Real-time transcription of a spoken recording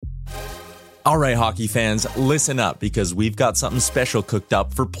All right, hockey fans, listen up because we've got something special cooked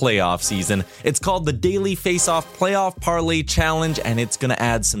up for playoff season. It's called the Daily Face-Off Playoff Parlay Challenge, and it's going to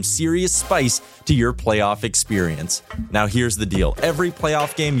add some serious spice to your playoff experience. Now, here's the deal. Every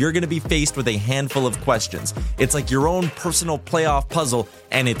playoff game, you're going to be faced with a handful of questions. It's like your own personal playoff puzzle,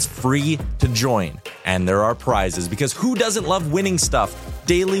 and it's free to join. And there are prizes, because who doesn't love winning stuff?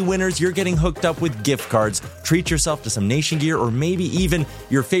 Daily winners, you're getting hooked up with gift cards. Treat yourself to some Nation gear or maybe even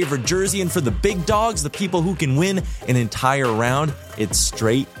your favorite jersey. And for the big dogs, the people who can win an entire round, it's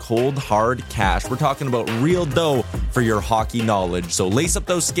straight, cold, hard cash. We're talking about real dough for your hockey knowledge. So lace up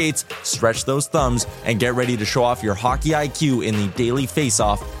those skates, stretch those thumbs, and get ready to show off your hockey IQ in the Daily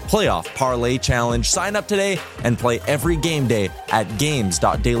Face-Off Playoff Parlay Challenge. Sign up today and play every game day at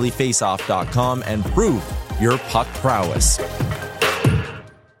games.dailyfaceoff.com and prove your puck prowess.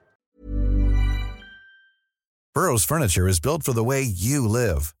 Burrow's furniture is built for the way you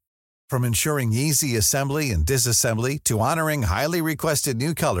live. From ensuring easy assembly and disassembly to honoring highly requested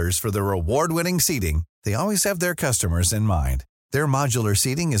new colors for their award-winning seating, they always have their customers in mind. Their modular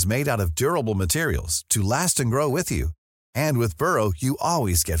seating is made out of durable materials to last and grow with you. And with Burrow, you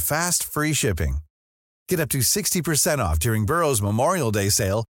always get fast, free shipping. Get up to 60% off during Burrow's Memorial Day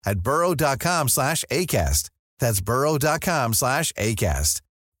sale at burrow.com/ACAST. That's burrow.com/ACAST.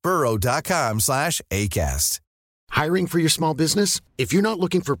 burrow.com/ACAST. Hiring for your small business? If you're not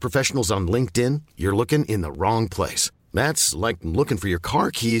looking for professionals on LinkedIn, you're looking in the wrong place. That's like looking for your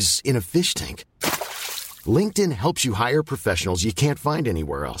car keys in a fish tank. LinkedIn helps you hire professionals you can't find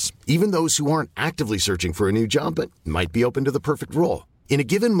anywhere else, even those who aren't actively searching for a new job but might be open to the perfect role. In a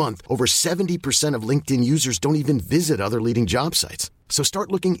given month, over 70% of LinkedIn users don't even visit other leading job sites. So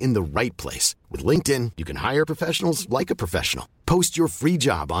start looking in the right place. With LinkedIn, you can hire professionals like a professional. Post your free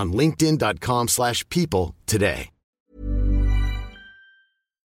job on linkedin.com/people today.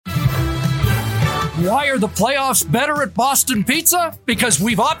 Why are the playoffs better at Boston Pizza? Because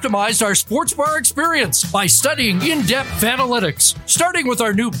we've optimized our sports bar experience by studying in-depth analytics, starting with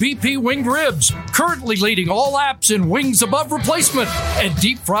our new BP winged ribs, currently leading all apps in wings above replacement, and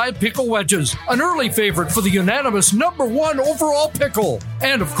deep-fried pickle wedges, an early favorite for the unanimous #1 overall pickle.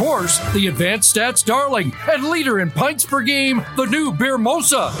 And, of course, the advanced stats darling and leader in pints per game, the new Beer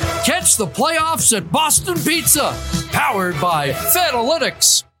Mosa. Catch the playoffs at Boston Pizza, powered by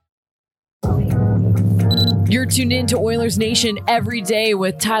Fanalytics. You're tuned in to Oilers Nation Every Day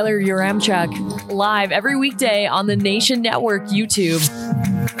with Tyler Yaremchuk, live every weekday on the Nation Network YouTube.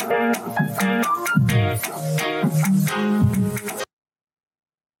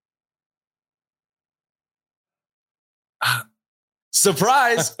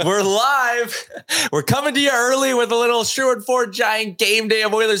 Surprise! We're live. We're coming to you early with a little Sherwood Ford Giant game day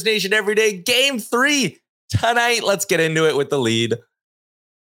of Oilers Nation Every Day. Game 3 tonight. Let's get into it with the lead.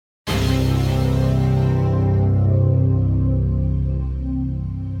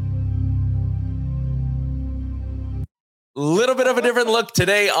 Little bit of a different look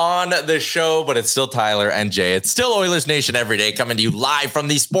today on the show, but it's still Tyler and Jay. It's still Oilers Nation Every Day, coming to you live from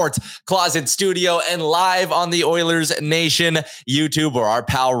the Sports Closet studio and live on the Oilers Nation YouTube, where our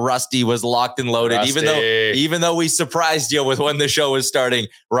pal Rusty was locked and loaded. Rusty. Even though we surprised you with when the show was starting,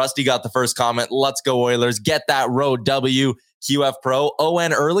 Rusty got the first comment. Let's go Oilers. Get that road W. QF Pro.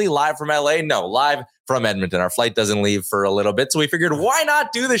 ON early, live from LA. No, live from Edmonton. Our flight doesn't leave for a little bit, so we figured, why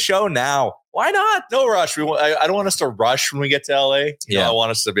not do the show now? Why not? No rush. I don't want us to rush when we get to LA. Yeah. I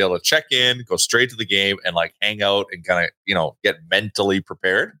want us to be able to check in, go straight to the game, and like hang out and kind of, get mentally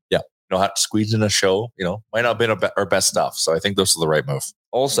prepared. Yeah. How to squeeze in a show, might not have been our best stuff. So I think those are the right move.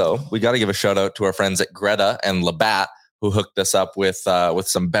 Also, we got to give a shout out to our friends at Greta and Labatt, who hooked us up with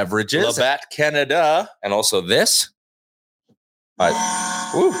some beverages. Labatt, Canada. And also this.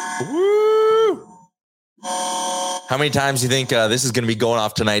 Woo. How many times do you think this is going to be going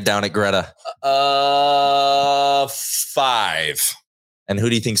off tonight down at Greta? 5. And who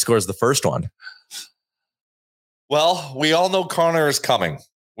do you think scores the first one? Well, we all know Connor is coming.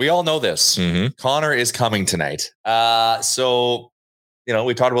 We all know this. Mm-hmm. Connor is coming tonight. So,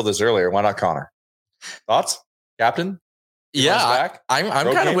 we talked about this earlier. Why not Connor? Thoughts, Captain? Yeah, I'm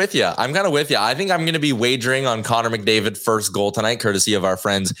kind of with you. I think I'm going to be wagering on Connor McDavid first goal tonight, courtesy of our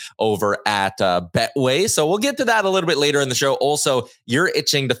friends over at Betway. So we'll get to that a little bit later in the show. Also, you're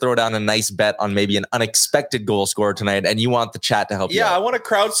itching to throw down a nice bet on maybe an unexpected goal scorer tonight, and you want the chat to help you out. I want to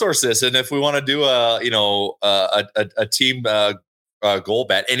crowdsource this, and if we want to do a team goal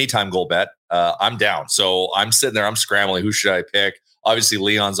bet, anytime goal bet, I'm down. So I'm sitting there, I'm scrambling. Who should I pick? Obviously,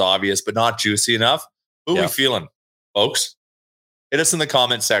 Leon's obvious, but not juicy enough. Who are we feeling, folks? Hit us in the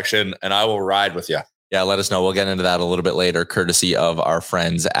comment section, and I will ride with you. Yeah, let us know. We'll get into that a little bit later, courtesy of our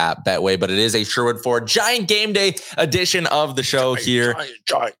friends at Betway. But it is a Sherwood Ford Giant Game Day edition of the show here.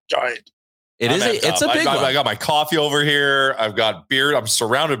 Giant. It's a big one. I got my coffee over here. I've got beer. I'm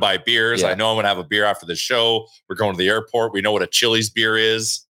surrounded by beers. Yeah. I know I'm going to have a beer after the show. We're going to the airport. We know what a Chili's beer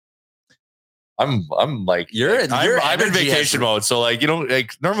is. I'm like, I'm in vacation mode. So like,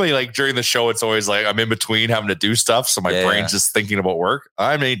 normally like during the show, it's always like I'm in between having to do stuff. So my brain's just thinking about work.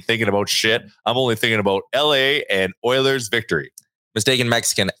 I ain't thinking about shit. I'm only thinking about LA and Oilers victory. Mistaken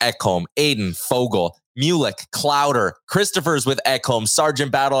Mexican, Ekholm, Aiden, Fogel, Mulick, Clowder, Christopher's with Ekholm,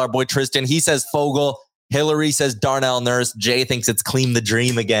 Sergeant Battle, our boy Tristan. He says Fogel. Hillary says Darnell Nurse. Jay thinks it's Clean the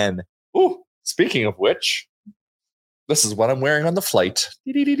Dream again. Ooh, speaking of which, this is what I'm wearing on the flight.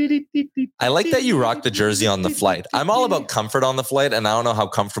 I like that you rock the jersey on the flight. I'm all about comfort on the flight, and I don't know how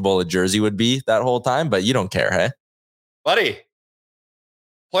comfortable a jersey would be that whole time, but you don't care, hey? Buddy,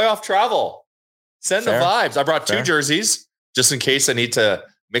 playoff travel. Send the vibes. I brought 2 jerseys just in case I need to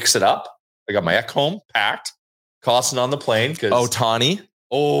mix it up. I got my Ekholm packed, Costin on the plane. Ohtani.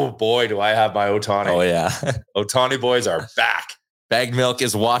 Oh, boy, do I have my Ohtani. Oh, yeah. Ohtani boys are back. Bagged Milk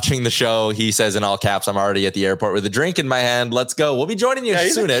is watching the show. He says in all caps, I'm already at the airport with a drink in my hand. Let's go. We'll be joining you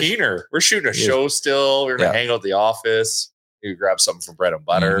soon. Keener. We're shooting a show still. We're going to hang out at the office. You grab something from bread and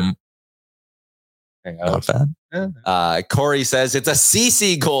butter. Hang out. Not bad. Corey says it's a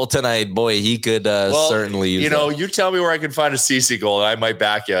CC goal tonight. Boy, he could certainly use you tell me where I can find a CC goal and I might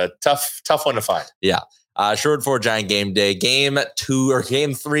back you. Tough one to find. Yeah. Sherwood Ford Giant Game Day. Game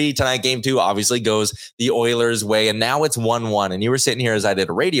 3 tonight. Game 2 obviously goes the Oilers' way. And now it's 1-1. And you were sitting here as I did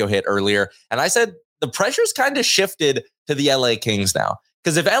a radio hit earlier. And I said the pressure's kind of shifted to the LA Kings now.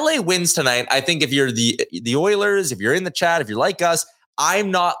 Because if LA wins tonight, I think if you're the Oilers, if you're in the chat, if you're like us,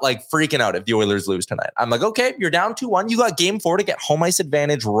 I'm not like freaking out if the Oilers lose tonight. I'm like, okay, you're down 2-1. You got game 4 to get home ice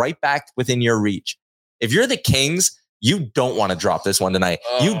advantage right back within your reach. If you're the Kings, you don't want to drop this one tonight.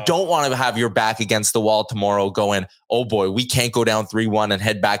 You don't want to have your back against the wall tomorrow going, oh boy, we can't go down 3-1 and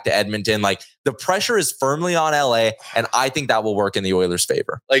head back to Edmonton. Like the pressure is firmly on LA, and I think that will work in the Oilers'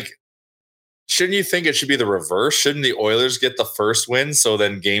 favor. Like, shouldn't you think it should be the reverse? Shouldn't the Oilers get the first win so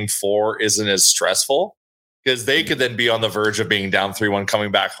then game 4 isn't as stressful? Because they could then be on the verge of being down 3-1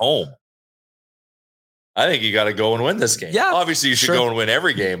 coming back home. I think you got to go and win this game. Yeah, obviously you should go and win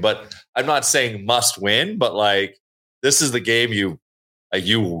every game, but I'm not saying must win, but like this is the game you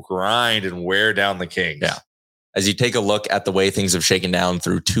grind and wear down the Kings. Yeah. As you take a look at the way things have shaken down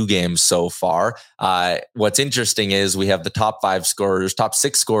through 2 games so far, what's interesting is we have the top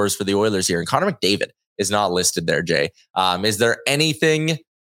 6 scorers for the Oilers here, and Connor McDavid is not listed there, Jay. Is there anything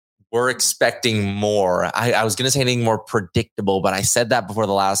we're expecting more? I was going to say anything more predictable, but I said that before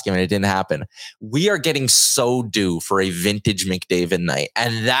the last game and it didn't happen. We are getting so due for a vintage McDavid night.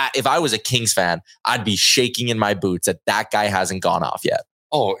 And that, if I was a Kings fan, I'd be shaking in my boots that guy hasn't gone off yet.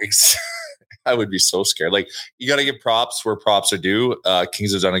 Oh, I would be so scared. Like, you got to give props where props are due.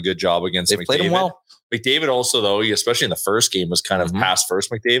 Kings have done a good job against McDavid. Played him well. McDavid also, though, especially in the first game, was kind of past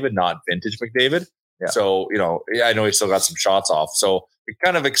first McDavid, not vintage McDavid. Yeah. So, I know he still got some shots off. So it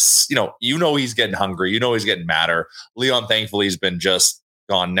kind of, he's getting hungry. He's getting madder. Leon, thankfully, has been just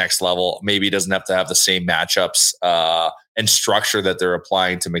gone next level. Maybe he doesn't have to have the same matchups and structure that they're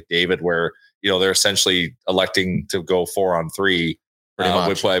applying to McDavid, where, they're essentially electing to go 4-on-3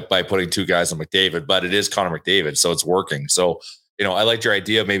 by putting 2 guys on McDavid. But it is Connor McDavid, so it's working. So, I liked your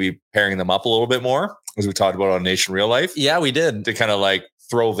idea of maybe pairing them up a little bit more, as we talked about on Nation Real Life. Yeah, we did. To kind of like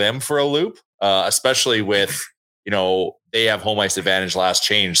throw them for a loop. Especially with, they have home ice advantage last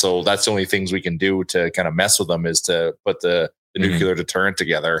change. So that's the only things we can do to kind of mess with them is to put the nuclear deterrent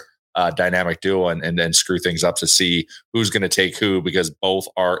together, dynamic duo, and then screw things up to see who's going to take who, because both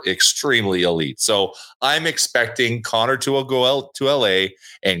are extremely elite. So I'm expecting Connor to go out to LA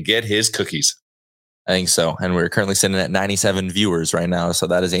and get his cookies. I think so. And we're currently sitting at 97 viewers right now. So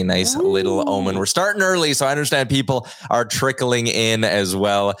that is a nice little omen. We're starting early, so I understand people are trickling in as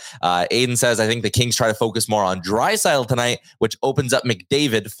well. Aiden says, I think the Kings try to focus more on Draisaitl tonight, which opens up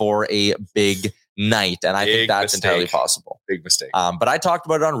McDavid for a big night. And I think that's entirely possible. Big mistake. But I talked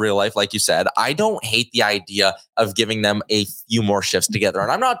about it on Real Life. Like you said, I don't hate the idea of giving them a few more shifts together.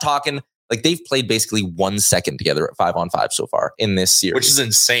 And I'm not talking like they've played basically 1 second together at 5-on-5 so far in this series. Which is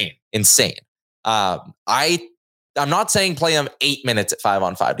insane. I'm not saying play them 8 minutes at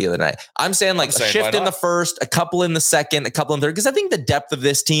 5-on-5 the other night. I'm saying like a shift in the first, a couple in the second, a couple in the third, because I think the depth of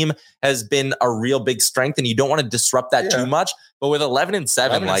this team has been a real big strength, and you don't want to disrupt that too much. But with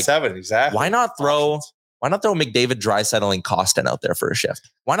 11-7, exactly. Why not throw McDavid, Draisaitl, and Costin out there for a shift?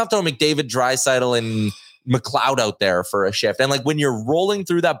 Why not throw McDavid, Draisaitl, and McLeod out there for a shift. And like when you're rolling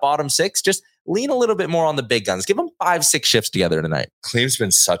through that bottom six, just lean a little bit more on the big guns. Give them 5-6 shifts together tonight. Kleem's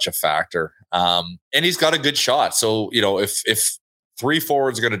been such a factor. And he's got a good shot. So, if three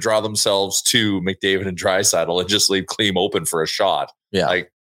forwards are going to draw themselves to McDavid and Draisaitl and just leave Kleem open for a shot. Yeah.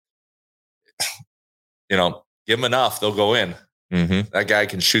 Give them enough, they'll go in. Mm-hmm. That guy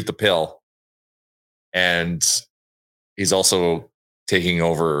can shoot the pill. And he's also taking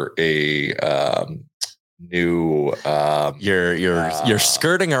over a new you're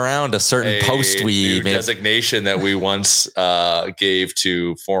skirting around a certain post we made. Designation that we once gave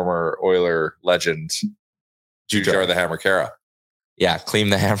to former Oiler legend Jujar the Hammer Kara. Yeah, Kleem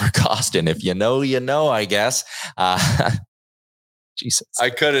the Hammer Costin. If you know, I guess. Jesus. I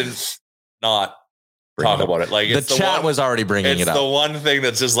couldn't not talk about it. Like the chat was already bringing it up. It's the one thing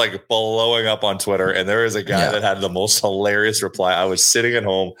that's just like blowing up on Twitter. And there is a guy that had the most hilarious reply. I was sitting at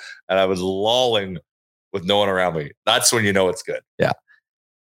home and I was lolling with no one around me. That's when you know it's good. Yeah.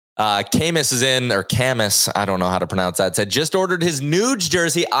 Camus is in, or Camus, I don't know how to pronounce that, said, just ordered his Nuge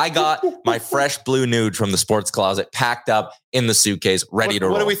jersey. I got my fresh blue Nuge from the sports closet, packed up in the suitcase, ready to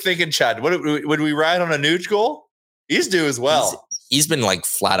roll. What are we thinking, Chad? Would we ride on a Nuge goal? He's due as well. He's been like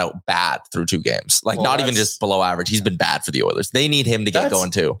flat out bad through 2 games. Like not even just below average. He's been bad for the Oilers. They need him to get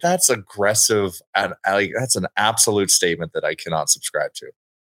going too. That's aggressive. And that's an absolute statement that I cannot subscribe to.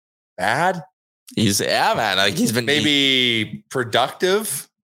 Bad? He's been maybe productive.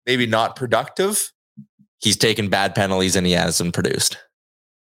 Maybe not productive. He's taken bad penalties and he hasn't produced.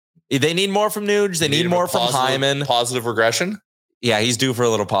 They need more from Nuge. They need more from Hyman. Positive regression. Yeah, he's due for a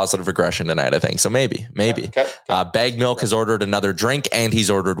little positive regression tonight, I think. So maybe. Okay. Bag Milk has ordered another drink and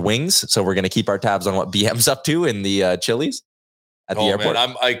he's ordered wings. So we're going to keep our tabs on what BM's up to in the Chili's at the airport. Man,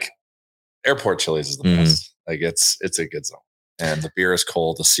 I'm like, airport Chili's is the best. Like it's a good zone. And the beer is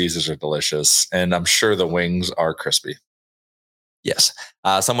cold. The Caesars are delicious. And I'm sure the wings are crispy. Yes.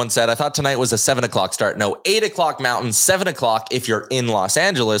 Someone said, I thought tonight was a 7:00 start. No, 8:00 Mountain, 7:00 if you're in Los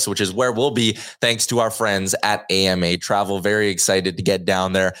Angeles, which is where we'll be thanks to our friends at AMA Travel. Very excited to get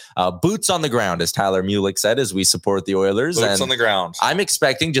down there. Boots on the ground, as Tyler Mulick said, as we support the Oilers. Boots on the ground. I'm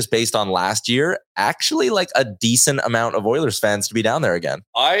expecting, just based on last year, actually like a decent amount of Oilers fans to be down there again.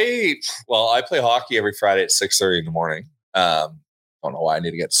 I play hockey every Friday at 6:30 in the morning. Don't know why I need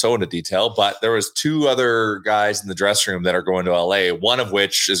to get so into detail, but there was 2 other guys in the dressing room that are going to LA, one of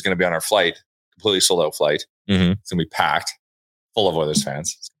which is going to be on our flight, completely sold out flight. Mm-hmm. It's going to be packed, full of Oilers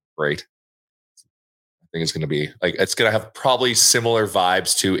fans. It's great. I think it's going to be it's going to have probably similar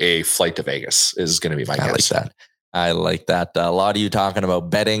vibes to a flight to Vegas is going to be my guess. I like that. A lot of you talking about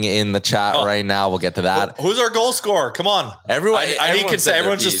betting in the chat right now. We'll get to that. Who's our goal scorer? Come on.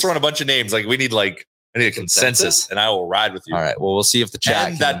 Everyone's just throwing a bunch of names. Like we need I need a consensus and I will ride with you. All right. Well, we'll see if the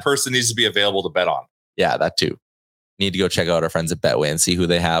chat. And that person needs to be available to bet on. Yeah, that too. Need to go check out our friends at Betway and see who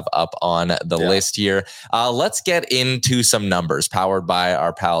they have up on the list here. Let's get into some numbers powered by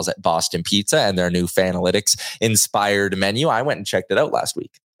our pals at Boston Pizza and their new Fanalytics inspired menu. I went and checked it out last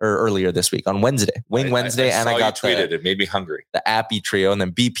week or earlier this week on Wednesday, Wednesday. And I got tweeted. It made me hungry. The Appy trio. And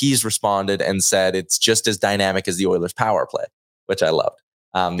then BP's responded and said it's just as dynamic as the Oilers power play, which I loved.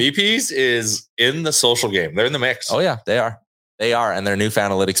 BP's is in the social game. They're in the mix. Oh yeah, they are. And their new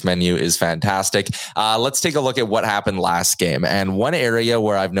Fanalytics menu is fantastic. Let's take a look at what happened last game. And one area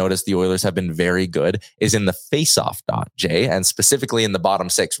where I've noticed the Oilers have been very good is in the face-off dot, Jay, and specifically in the bottom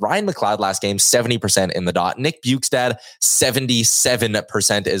 6. Ryan McLeod last game, 70% in the dot. Nick Bjugstad,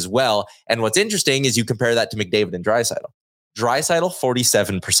 77% as well. And what's interesting is you compare that to McDavid and Draisaitl. Draisaitl,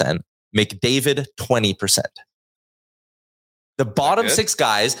 47%. McDavid, 20%. The bottom 6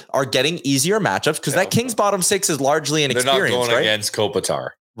 guys are getting easier matchups because that Kings bottom 6 is largely inexperienced. They're not going against Kopitar.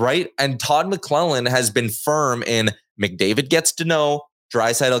 Right? And Todd McClellan has been firm in McDavid gets Danault,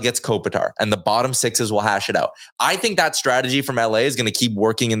 Draisaitl gets Kopitar, and the bottom 6s will hash it out. I think that strategy from LA is going to keep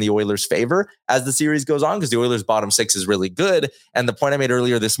working in the Oilers' favor as the series goes on because the Oilers' bottom 6 is really good. And the point I made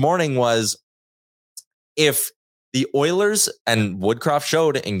earlier this morning was if the Oilers, and Woodcroft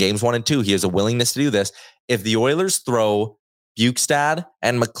showed in games 1 and 2, he has a willingness to do this. If the Oilers throw Bjugstad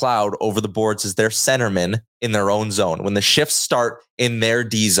and McLeod over the boards as their centermen in their own zone, when the shifts start in their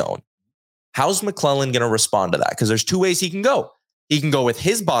D zone, how's McClellan going to respond to that? Because there's 2 ways he can go. He can go with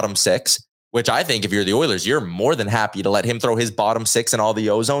his bottom 6, which I think if you're the Oilers, you're more than happy to let him throw his bottom 6 and all the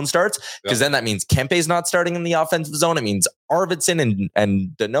O zone starts. Because then that means Kempe's not starting in the offensive zone. It means Arvidsson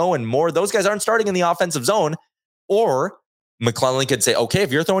and Danault and Moore. Those guys aren't starting in the offensive zone. Or McClellan could say, okay,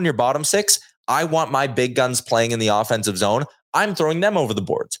 if you're throwing your bottom 6, I want my big guns playing in the offensive zone. I'm throwing them over the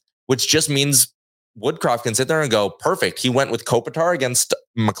boards, which just means Woodcroft can sit there and go, perfect. He went with Kopitar against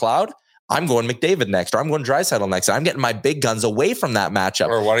McLeod. I'm going McDavid next, or I'm going Draisaitl next. I'm getting my big guns away from that matchup.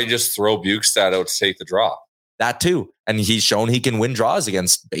 Or why don't you just throw Bukestad out to take the draw? That too. And he's shown he can win draws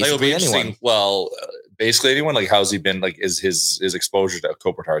against basically anyone. Well, basically anyone. Like, how's he been? Like, is his exposure to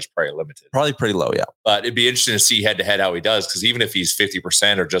Kopitar is probably limited. Probably pretty low, yeah. But it'd be interesting to see head to head how he does, because even if he's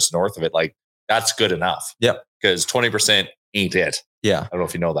 50% or just north of it, like, that's good enough. Yep. Because 20% ain't it. Yeah. I don't know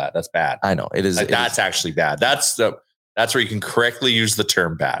if you know that. That's bad. I know it is. Like, that's actually bad. That's where you can correctly use the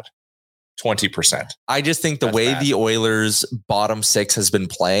term bad. 20%. I just think the That's way bad. the Oilers bottom six has been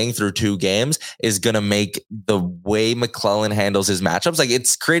playing through 2 games is going to make the way McLellan handles his matchups. Like,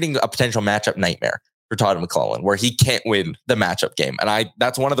 it's creating a potential matchup nightmare for Todd McLellan, where he can't win the matchup game. And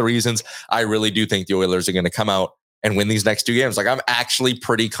that's one of the reasons I really do think the Oilers are going to come out and win these next 2 games. Like, I'm actually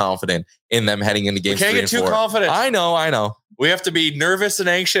pretty confident in them heading into games 3 and 4. Can't get too confident. I know. We have to be nervous and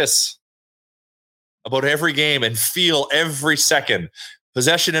anxious about every game and feel every second.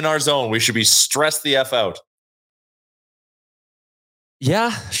 Possession in our zone, we should be stressed the F out.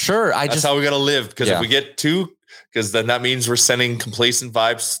 Yeah, sure. That's how we got to live. Because Yeah. if we get too, because then that means we're sending complacent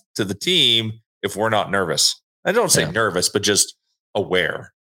vibes to the team if we're not nervous. I don't say nervous, but just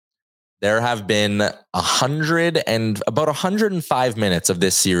aware. There have been about 105 minutes of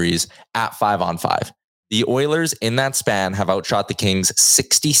this series at 5-on-5. The Oilers in that span have outshot the Kings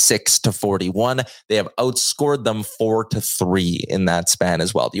 66-41. They have outscored them 4-3 in that span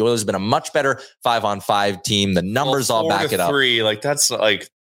as well. The Oilers have been a much better 5-on-5 team. The numbers all back it up. 4-3, like, that's like,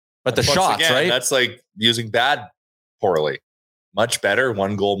 but the shots, again, right? That's like using bad poorly. Much better,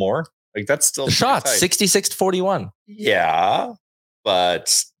 1 goal more. Like, that's still The shots, tight. 66-41. Yeah,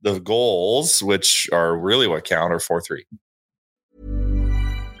 but the goals, which are really what count, are 4-3.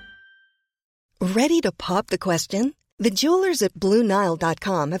 Ready to pop the question? The jewelers at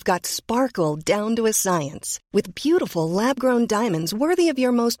BlueNile.com have got sparkle down to a science with beautiful lab-grown diamonds worthy of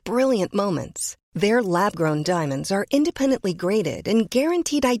your most brilliant moments. Their lab-grown diamonds are independently graded and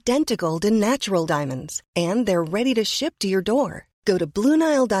guaranteed identical to natural diamonds, and they're ready to ship to your door. Go to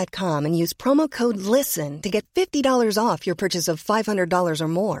BlueNile.com and use promo code LISTEN to get $50 off your purchase of $500 or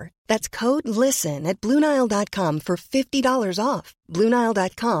more. That's code LISTEN at BlueNile.com for $50 off.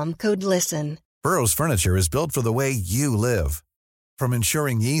 BlueNile.com, code LISTEN. Burrow's furniture is built for the way you live. From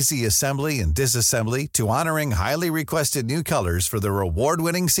ensuring easy assembly and disassembly to honoring highly requested new colors for their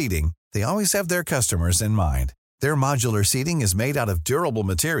award-winning seating, they always have their customers in mind. Their modular seating is made out of durable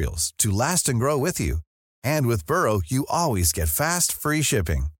materials to last and grow with you. And with Burrow, you always get fast, free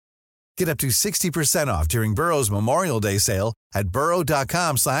shipping. Get up to 60% off during Burrow's Memorial Day sale at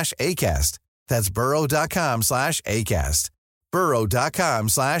burrow.com/ACAST. That's burrow.com/ACAST.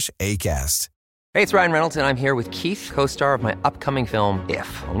 burrow.com/ACAST. Hey, it's Ryan Reynolds, and I'm here with Keith, co-star of my upcoming film,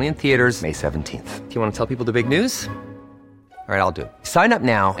 If, only in theaters May 17th. Do you want to tell people the big news? All right, I'll do it. Sign up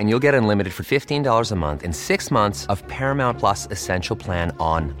now and you'll get unlimited for $15 a month and 6 months of Paramount Plus Essential Plan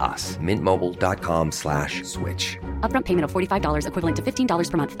on us. MintMobile.com/switch. Upfront payment of $45 equivalent to $15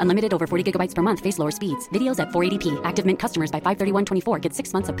 per month. Unlimited over 40 gigabytes per month. Face lower speeds. Videos at 480p. Active Mint customers by 531.24 get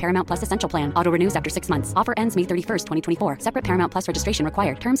 6 months of Paramount Plus Essential Plan. Auto renews after 6 months. Offer ends May 31st, 2024. Separate Paramount Plus registration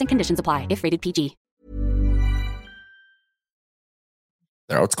required. Terms and conditions apply if rated PG.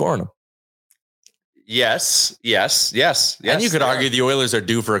 They're outscoring them. Yes. And you could argue the Oilers are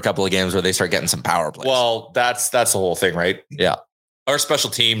due for a couple of games where they start getting some power plays. Well, that's the whole thing, right? Yeah. Our special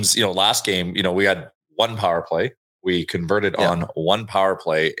teams, last game, we had 1 power play. We converted on 1 power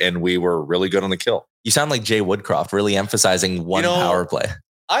play, and we were really good on the kill. You sound like Jay Woodcroft, really emphasizing 1 power play.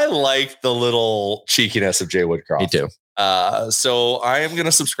 I like the little cheekiness of Jay Woodcroft. Me too. So I am going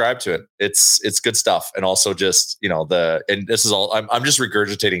to subscribe to it. It's good stuff. And also just, and this is all, I'm just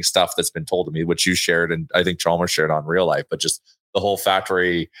regurgitating stuff that's been told to me, which you shared. And I think Chalmers shared on Real Life, but just the whole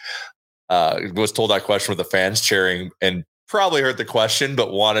factory, was told that question with the fans cheering and probably heard the question,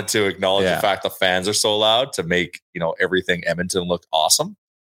 but wanted to acknowledge the fact the fans are so loud to make, everything Edmonton look awesome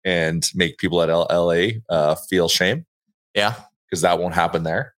and make people at LA, feel shame. Yeah. Because that won't happen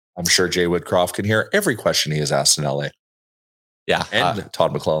there. I'm sure Jay Woodcroft can hear every question he is asked in LA. Yeah. And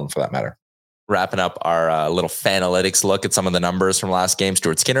Todd McLellan for that matter. Wrapping up our little Fanalytics look at some of the numbers from last game.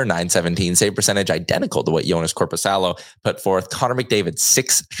 Stuart Skinner, .917 save percentage, identical to what Jonas Korpisalo put forth. Connor McDavid,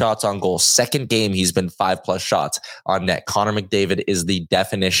 6 shots on goal. Second game, he's been 5+ shots on net. Connor McDavid is the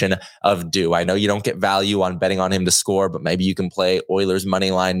definition of due. I know you don't get value on betting on him to score, but maybe you can play Oilers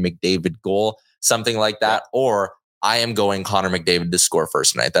money line McDavid goal, something like that. Or I am going Connor McDavid to score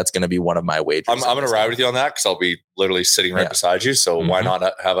first tonight. That's going to be one of my wagers. I'm going to ride with you on that because I'll be literally sitting right beside you. So why not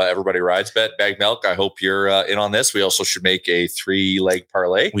have a everybody rides bet? Bag Milk, I hope you're in on this. We also should make a 3-leg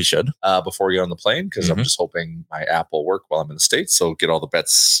parlay. We should. Before we get on the plane, because I'm just hoping my app will work while I'm in the States. So get all the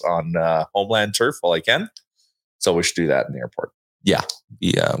bets on homeland turf while I can. So we should do that in the airport. Yeah,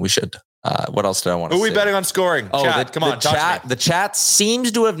 we should. What else did I want to say? Who are we betting on scoring? Oh, chat, come on. The chat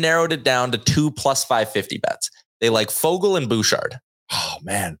seems to have narrowed it down to 2 plus 550 bets. They like Fogle and Bouchard. Oh,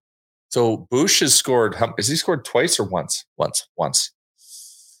 man. So Bouch has scored. Has he scored twice or once? Once.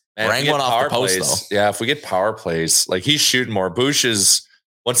 And rang one off the post, though. Yeah, if we get power plays, like he's shooting more. Bouch is,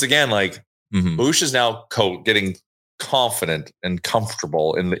 once again, like Bouch is now getting confident and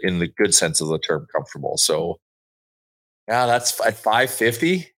comfortable in the good sense of the term comfortable. So, yeah, that's at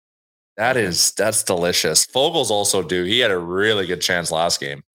 550. That's delicious. Fogel's also due. He had a really good chance last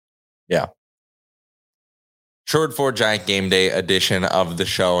game. Yeah. Sherwood Ford Giant Game Day edition of the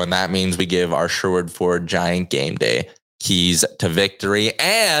show. And that means we give our Sherwood Ford Giant Game Day keys to victory.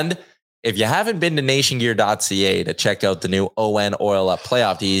 And if you haven't been to nationgear.ca to check out the new ON Oil Up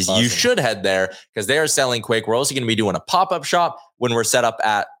playoff tees, you should head there because they are selling quick. We're also going to be doing a pop-up shop when we're set up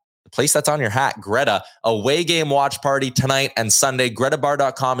at the place that's on your hat, Greta, away game watch party tonight and Sunday.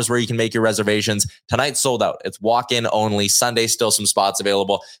 GretaBar.com is where you can make your reservations. Tonight's sold out. It's walk-in only. Sunday, still some spots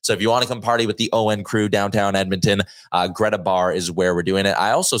available. So if you want to come party with the ON crew downtown Edmonton, Greta Bar is where we're doing it.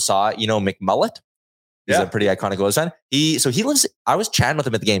 I also saw, McMullet. He's a pretty iconic Oilers fan. He lives, I was chatting with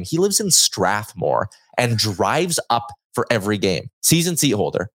him at the game. He lives in Strathmore and drives up for every game. Season seat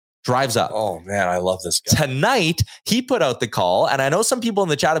holder. Drives up. Oh, man, I love this guy. Tonight, he put out the call, and I know some people in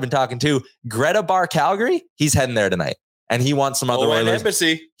the chat have been talking too. Greta Bar Calgary, he's heading there tonight. And he wants some other Oilers.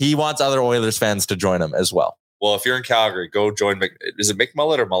 Embassy. He wants other Oilers fans to join him as well. Well, if you're in Calgary, go join. Is it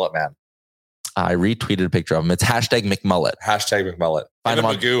McMullet or Mullet Man? I retweeted a picture of him. It's hashtag McMullet. Hashtag McMullet. Find him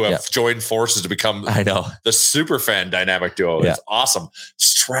on Magoo have joined forces to become the super fan dynamic duo. It's awesome.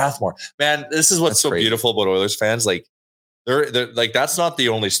 Strathmore. Man, this is what's so beautiful about Oilers fans. Like, they're like, that's not the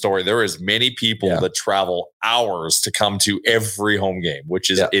only story. There is many people that travel hours to come to every home game,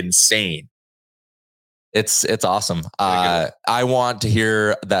 which is insane. It's awesome. I want to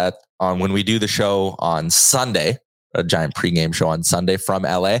hear that on when we do the show on Sunday, a Giant pregame show on Sunday from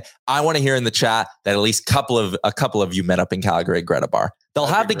LA. I want to hear in the chat that at least a couple of you met up in Calgary at Greta Bar. They'll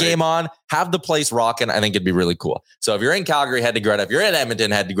have the game on, have the place rocking. I think it'd be really cool. So if you're in Calgary, head to Greta. If you're in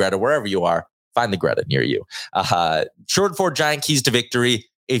Edmonton, head to Greta. Wherever you are, find the Greta near you. Short for Giant keys to victory.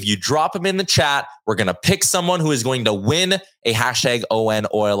 If you drop them in the chat, we're going to pick someone who is going to win a hashtag ON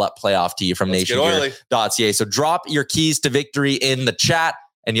Oil Up playoff tee from nationgear.ca. So drop your keys to victory in the chat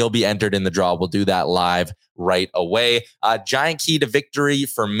and you'll be entered in the draw. We'll do that live right away. Giant key to victory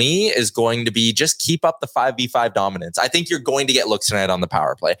for me is going to be just keep up the 5v5 dominance. I think you're going to get looks tonight on the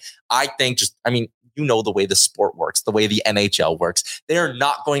power play. You know the way the sport works, the way the NHL works. They are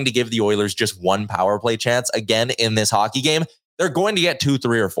not going to give the Oilers just one power play chance again in this hockey game. They're going to get 2,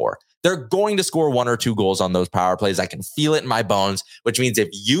 3, or 4. They're going to score 1 or 2 goals on those power plays. I can feel it in my bones, which means if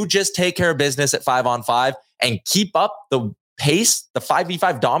you just take care of business at 5-on-5 and keep up the pace, the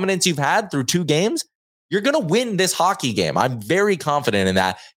 5v5 dominance you've had through 2 games, you're going to win this hockey game. I'm very confident in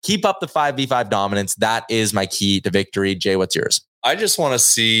that. Keep up the 5v5 dominance. That is my key to victory. Jay, what's yours? I just want to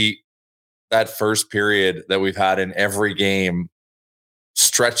see that first period that we've had in every game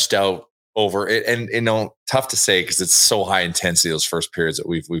stretched out over it. And tough to say because it's so high intensity, those first periods that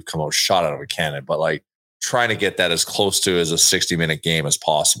we've come out shot out of a cannon, but like trying to get that as close to as a 60-minute game as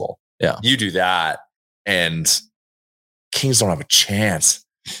possible. Yeah. You do that and Kings don't have a chance.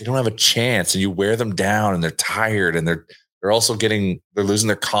 They don't have a chance and you wear them down and they're tired and they're also they're losing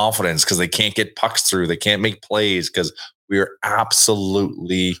their confidence because they can't get pucks through. They can't make plays because we are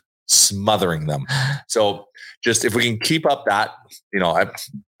absolutely smothering them. So just if we can keep up that,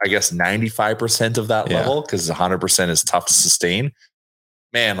 I guess 95% of that level, because 100% is tough to sustain.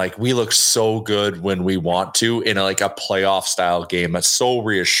 Man, like we look so good when we want to in a playoff style game. That's so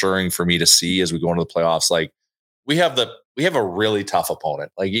reassuring for me to see as we go into the playoffs. Like we have a really tough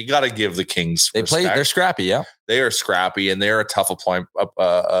opponent. Like you got to give the Kings respect. They're scrappy. Yeah, they are scrappy and they're a tough opponent.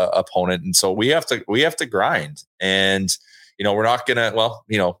 And so we have to grind and, we're not going to,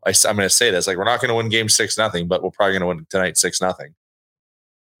 I'm going to say this, like, we're not going to win game 6-0, but we're probably going to win tonight 6-0.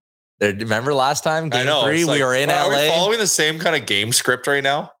 Remember last time, game 3, we were in LA. Are we following the same kind of game script right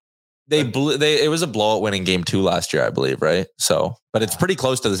now? It was a blowout win in game 2 last year, I believe, right? So, but it's pretty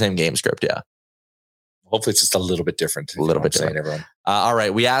close to the same game script. Yeah. hopefully it's just a little bit different. A little bit different. Everyone. All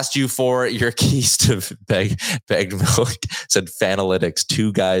right. We asked you for your keys to Begged Milk. Said Fanalytics,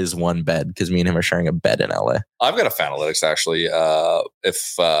 2 guys, 1 bed, because me and him are sharing a bed in LA. I've got a Fanalytics actually.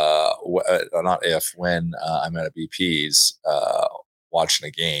 When I'm at a BP's watching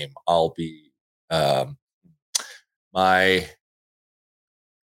a game, I'll be my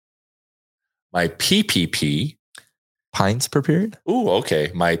PPP. Pints per period? Ooh,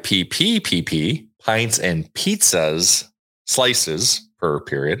 okay. My PPPP, pints and pizzas, slices per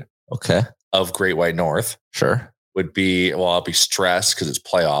period. Okay. Of Great White North. Sure. Would be, well, I'll be stressed because it's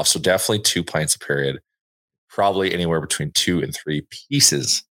playoffs. So definitely 2 pints a period. Probably anywhere between 2 and 3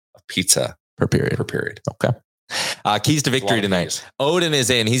 pieces of pizza per period. Okay. Keys to victory tonight. Odin is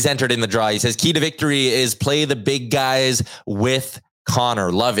in. He's entered in the draw. He says key to victory is play the big guys with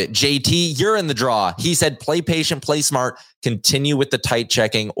Connor. Love it. JT, you're in the draw. He said play patient, play smart, continue with the tight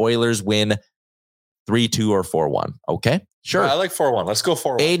checking. Oilers win 3-2 or 4-1. Okay. Sure. I like 4-1. Let's go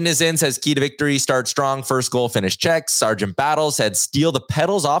 4-1. Aiden is in, says key to victory, start strong, first goal, finish checks. Sergeant Battle said steal the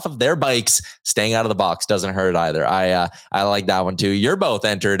pedals off of their bikes. Staying out of the box doesn't hurt either. I like that one too. You're both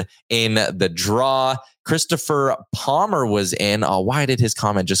entered in the draw. Christopher Palmer was in. Oh, why did his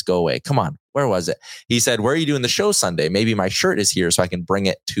comment just go away? Come on. Where was it? He said, where are you doing the show Sunday? Maybe my shirt is here so I can bring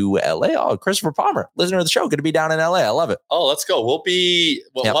it to LA. Oh, Christopher Palmer, listener of the show. Good to be down in LA. I love it. Oh, let's go. We'll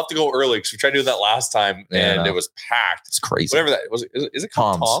have to go early because we tried to do that last time and it was packed. It's crazy. Whatever that was. Is it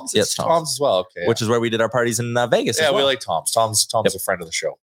called Tom's? Yes, Tom's as well. Okay. Which is where we did our parties in Vegas. Yeah, as well. we like Tom's. Tom's a friend of the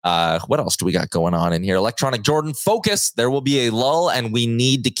show. What else do we got going on in here? Electronic Jordan, focus. There will be a lull and we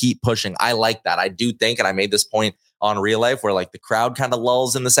need to keep pushing. I like that. I do think, and I made this point on Real Life where like the crowd kind of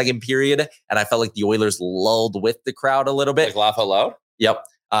lulls in the second period. And I felt like the Oilers lulled with the crowd a little bit. Like laugh out loud? Yep.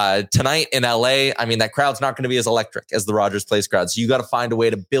 Tonight in LA, I mean, that crowd's not going to be as electric as the Rogers Place crowd. So you got to find a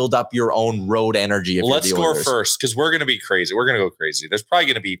way to build up your own road energy. Let's score first because we're going to be crazy. We're going to go crazy. There's probably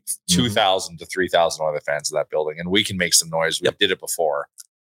going to be 2,000 to 3,000 Oilers fans in that building, and we can make some noise. We did it before.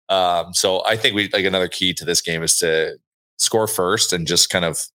 So I think another key to this game is to score first and just kind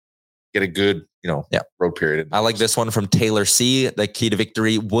of get a good, road period. I like this one from Taylor C. The key to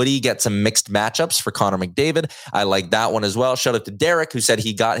victory. Woody gets some mixed matchups for Connor McDavid. I like that one as well. Shout out to Derek, who said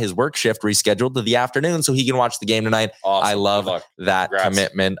he got his work shift rescheduled to the afternoon so he can watch the game tonight. Awesome. I love that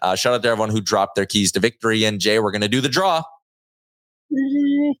commitment. Shout out to everyone who dropped their keys to victory. And Jay, we're going to do the draw.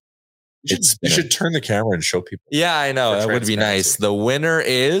 You should turn the camera and show people. Yeah, I know. That would be nice. The winner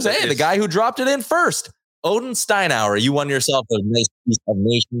is, the guy who dropped it in first. Odin Steinauer, you won yourself a nice piece of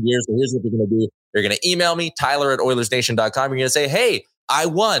Nation gear. So here's what you're going to do. You're going to email me, Tyler@Oilersnation.com. You're going to say, hey, I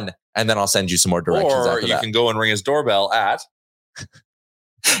won. And then I'll send you some more directions. Or you can go and ring his doorbell at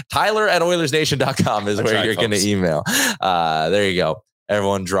Tyler@Oilersnation.com is where you're going to email. There you go.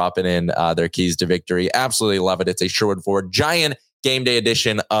 Everyone dropping in their keys to victory. Absolutely love it. It's a Sherwood Ford giant game day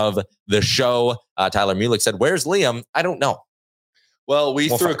edition of the show. Tyler Mulick said, where's Liam? I don't know. Well, we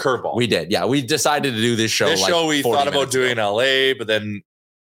threw a curveball. We did. Yeah. We decided to do this show. We thought about doing in LA, but then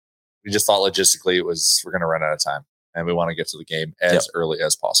we just thought logistically we're going to run out of time and we want to get to the game as early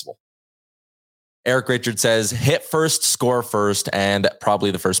as possible. Eric Richard says hit first, score first, and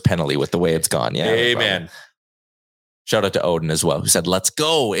probably the first penalty with the way it's gone. Yeah. Amen. Shout out to Odin as well, who said, let's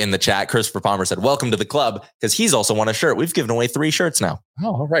go in the chat. Christopher Palmer said, welcome to the club, because he's also won a shirt. We've given away 3 shirts now.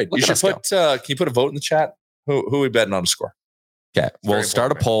 Oh, all right. You should put, can you put a vote in the chat? Who are we betting on to score? Okay. We'll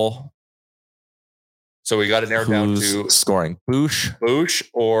start a poll. So we got it narrowed down to scoring. Boosh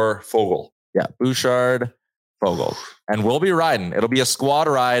or Fogel. Yeah. Bouchard, Fogel. And we'll be riding. It'll be a squad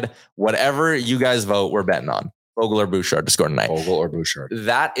ride. Whatever you guys vote, we're betting on. Fogel or Bouchard to score tonight. Fogel or Bouchard.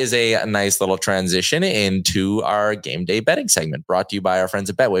 That is a nice little transition into our game day betting segment brought to you by our friends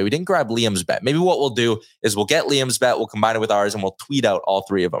at Betway. We didn't grab Liam's bet. Maybe what we'll do is we'll get Liam's bet, we'll combine it with ours, and we'll tweet out all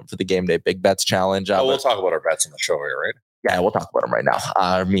 3 of them for the game day big bets challenge. We'll talk about our bets on the show here, right? Yeah, we'll talk about them right now.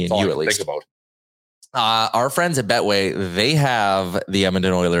 Me and you at least. Think about. Our friends at Betway, they have the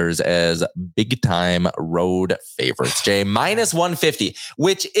Edmonton Oilers as big-time road favorites. Jay, minus 150,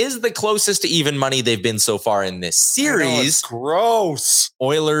 which is the closest to even money they've been so far in this series. It's gross.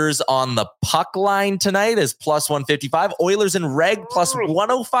 Oilers on the puck line tonight is plus 155. Oilers in reg plus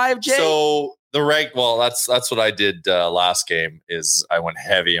 105, Jay. So the reg, well, that's what I did last game is I went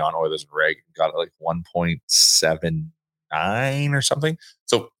heavy on Oilers and reg. Got it like 1.79 or something.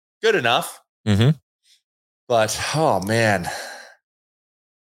 So good enough. Mm-hmm. But, oh, man.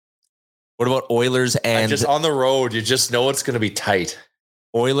 What about Oilers and... just on the road, you just know it's going to be tight.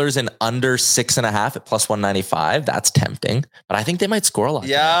 Oilers in under 6.5 at plus 195. That's tempting. But I think they might score a lot.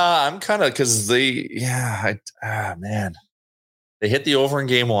 Yeah, I'm kind of... Because man. They hit the over in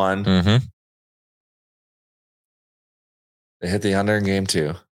game 1. Mm-hmm. They hit the under in game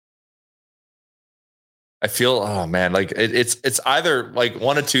 2. I feel, oh man, like it's either like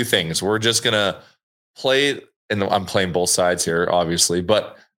one of two things. We're just gonna play, and I'm playing both sides here, obviously,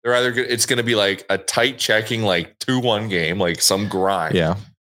 but they're either it's gonna be like a tight checking, like 2-1 game, like some grind,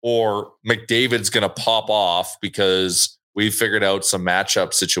 or McDavid's gonna pop off because we figured out some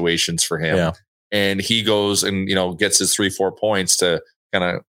matchup situations for him, and he goes and gets his 3-4 points to kind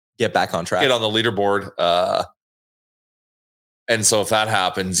of get back on track, get on the leaderboard. And so if that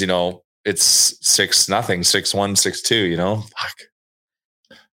happens, it's 6-0, 6-1, 6-2. Fuck.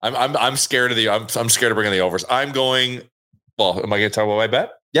 I'm scared of I'm scared of bringing the overs. I'm going. Well, am I going to talk about my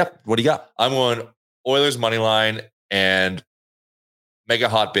bet? Yep. What do you got? I'm going Oilers money line and mega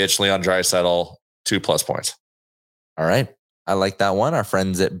hot bitch Leon Draisaitl 2+ points. All right. I like that one. Our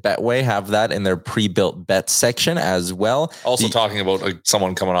friends at Betway have that in their pre-built bet section as well. Also talking about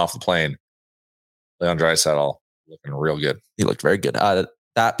someone coming off the plane. Leon Draisaitl looking real good. He looked very good.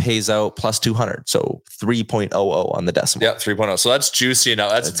 That pays out plus 200. So 3.00 on the decimal. Yeah, 3.0. So that's juicy. Now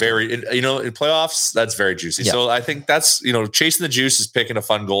that's very, in playoffs, that's very juicy. Yeah. So I think that's, chasing the juice is picking a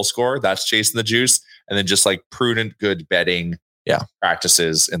fun goal scorer. That's chasing the juice. And then just like prudent, good betting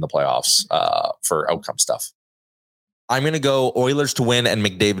practices in the playoffs for outcome stuff. I'm going to go Oilers to win and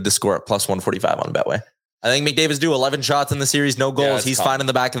McDavid to score at plus 145 on Betway. I think McDavid's due 11 shots in the series, no goals. He's fine in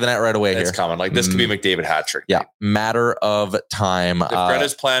the back of the net right away. It's common. Like this could be McDavid hat trick. Yeah. Matter of time. If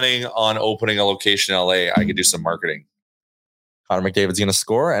Greta's planning on opening a location in LA, I could do some marketing. Connor McDavid's going to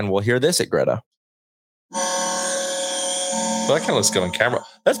score, and we'll hear this at Greta. Well, that kind of looks good on camera.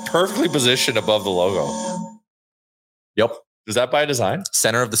 That's perfectly positioned above the logo. Yep. Is that by design?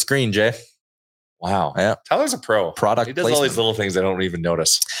 Center of the screen, Jay. Wow. Yeah. Tyler's a pro. Product He does placement. all these little things I don't even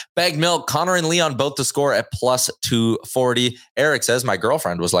notice. Bagged milk, Connor and Leon both to score at plus 240. Eric says, my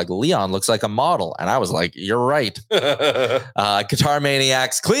girlfriend was like, Leon looks like a model. And I was like, you're right. Guitar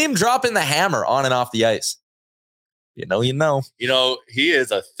Maniacs, Clean dropping the hammer on and off the ice. You know. He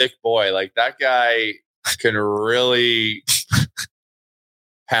is a thick boy. Like that guy can really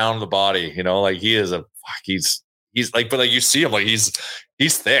pound the body, like he is he's like, but like you see him, like he's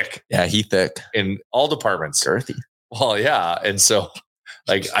thick. Yeah, he's thick in all departments. Girthy. Well, yeah. And so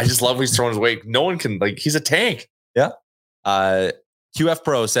like, I just love when he's throwing his weight. No one can he's a tank. Yeah. QF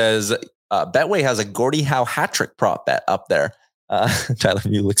Pro says, Betway has a Gordie Howe hat trick prop bet up there. Tyler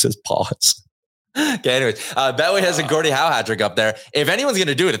Mulick says pause. Okay, anyways, Betway has a Gordie Howe hat trick up there. If anyone's going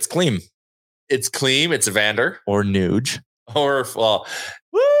to do it, it's Clean. It's Clean. It's Evander. Or Nuge. Or, well,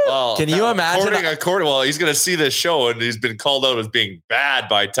 can you imagine? Well, he's going to see this show and he's been called out as being bad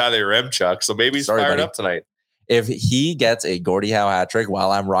by Tyler Yaremchuk. So maybe he's fired up tonight. If he gets a Gordie Howe hat trick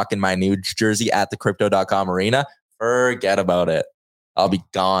while I'm rocking my Nuge jersey at the Crypto.com arena, forget about it. I'll be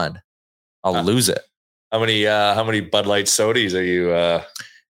gone. I'll lose it. How many Bud Light sodas are you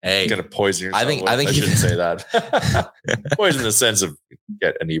going to poison yourself? I think I shouldn't say that. Poison in the sense of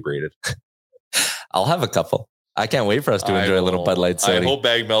get inebriated. I'll have a couple. I can't wait for us to enjoy a little Bud Light soda. I hope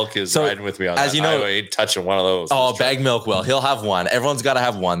Bag Milk is riding with me on that. As you know, I ain't touching one of those. Oh, Bag Milk will. He'll have one. Everyone's got to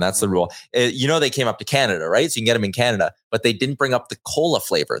have one. That's the rule. They came up to Canada, right? So you can get them in Canada, but they didn't bring up the cola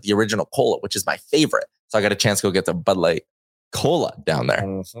flavor, the original cola, which is my favorite. So I got a chance to go get the Bud Light cola down there.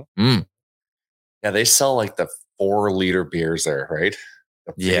 Mm-hmm. Yeah, they sell like the 4-liter beers there, right?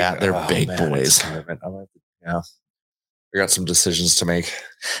 They're big boys. Yeah. We got some decisions to make.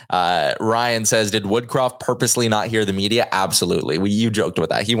 Ryan says, did Woodcroft purposely not hear the media? Absolutely. You joked with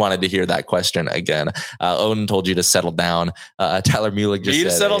that. He wanted to hear that question again. Odin told you to settle down. Tyler Mulick just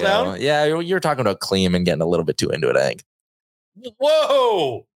said, settle down? Yeah, you're talking about Clean and getting a little bit too into it, I think.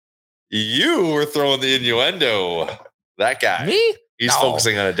 Whoa. You were throwing the innuendo. That guy. Me? He's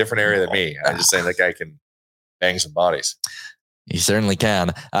focusing on a different area than me. I'm just saying that guy can bang some bodies. He certainly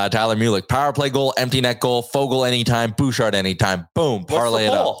can. Tyler Mulick, power play goal, empty net goal, Fogle anytime, Bouchard anytime. Boom, parlay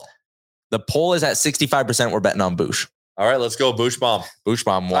it up. The poll is at 65%. We're betting on Bouch. All right, let's go. Bouch bomb. Bouch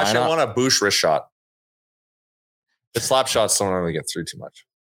bomb. Why Actually, not? I want a Bouch wrist shot. The slap shots don't really get through too much.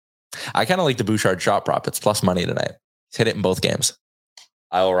 I kind of like the Bouchard shot prop. It's plus money tonight. He's hit it in both games.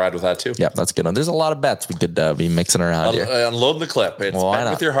 I will ride with that too. Yeah, that's good. There's a lot of bets we could be mixing around here. Unload the clip. It's bet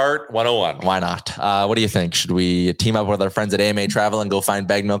with your heart 101. Why not? What do you think? Should we team up with our friends at AMA Travel and go find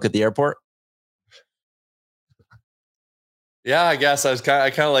Bag Milk at the airport? Yeah, I guess I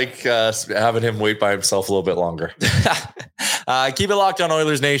kind of like having him wait by himself a little bit longer. Keep it locked on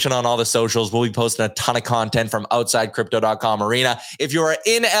Oilers Nation on all the socials. We'll be posting a ton of content from outside Crypto.com arena. If you are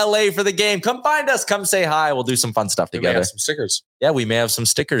in LA for the game, come find us. Come say hi. We'll do some fun stuff together. We may have some stickers. Yeah, we may have some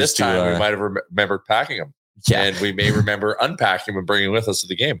stickers. This time we might have remembered packing them. Yeah. And we may remember unpacking them and bringing them with us to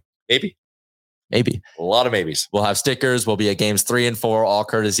the game. Maybe. Maybe. A lot of maybes. We'll have stickers. We'll be at games 3 and 4, all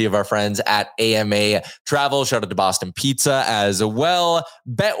courtesy of our friends at AMA Travel. Shout out to Boston Pizza as well.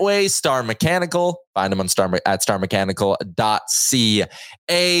 Betway, Star Mechanical. Find them on at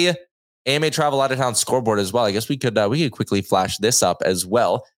starmechanical.ca. AMA Travel out of town scoreboard as well. I guess we could quickly flash this up as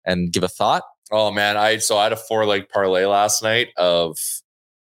well and give a thought. Oh man, I had a 4-leg parlay last night of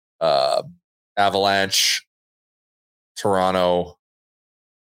Avalanche, Toronto.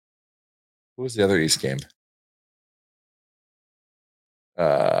 Who was the other East game?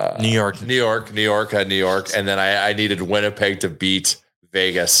 New York. Had New York. And then I needed Winnipeg to beat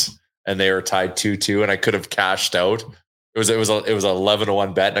Vegas, and they were tied 2-2, and I could have cashed out. It was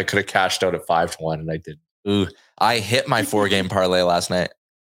 11-1 bet, and I could have cashed out at 5-1, and I didn't. Ooh, I hit my 4-game parlay last night.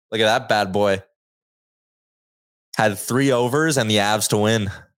 Look at that bad boy. Had 3 overs and the Avs to win.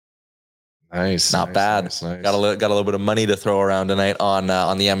 Nice. Not bad. Nice. Got a little bit of money to throw around tonight on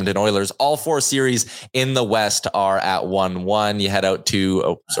the Edmonton Oilers. All 4 series in the West are at 1-1. You head out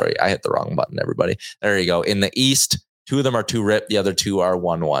to, I hit the wrong button, everybody. There you go. In the East, 2 of them are 2-rip. The other 2 are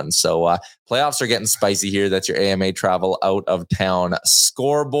 1-1. So playoffs are getting spicy here. That's your AMA Travel out of town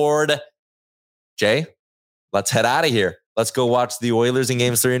scoreboard. Jay, let's head out of here. Let's go watch the Oilers in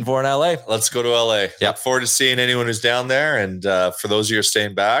games 3 and 4 in LA. Let's go to LA. Yep. Look forward to seeing anyone who's down there. And for those of you who are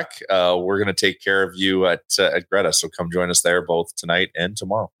staying back, we're going to take care of you at Greta. So come join us there both tonight and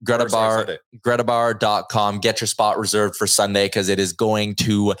tomorrow. GretaBar.com. Get your spot reserved for Sunday because it is going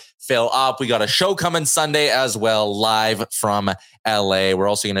to fill up. We got a show coming Sunday as well, live from LA. We're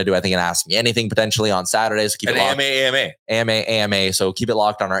also going to do, I think, an Ask Me Anything potentially on Saturday. So keep it locked. AMA. So keep it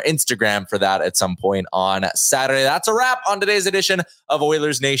locked on our Instagram for that at some point on Saturday. That's a wrap on today's edition of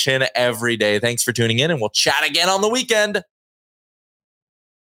Oilers Nation Every Day. Thanks for tuning in, and we'll chat again on the weekend.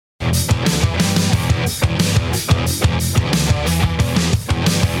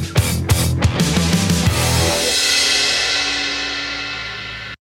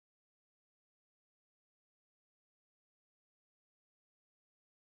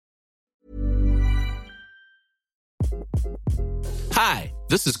 Hi,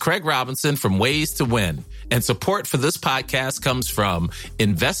 this is Craig Robinson from Ways to Win, and support for this podcast comes from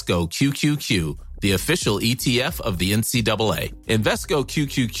Invesco QQQ, the official ETF of the NCAA. Invesco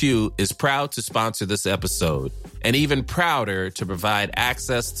QQQ is proud to sponsor this episode, and even prouder to provide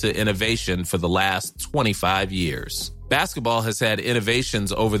access to innovation for the last 25 years. Basketball has had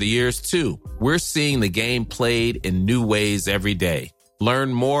innovations over the years, too. We're seeing the game played in new ways every day.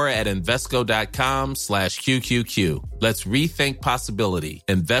 Learn more at Invesco.com/QQQ. Let's rethink possibility.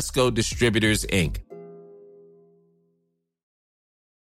 Invesco Distributors, Inc.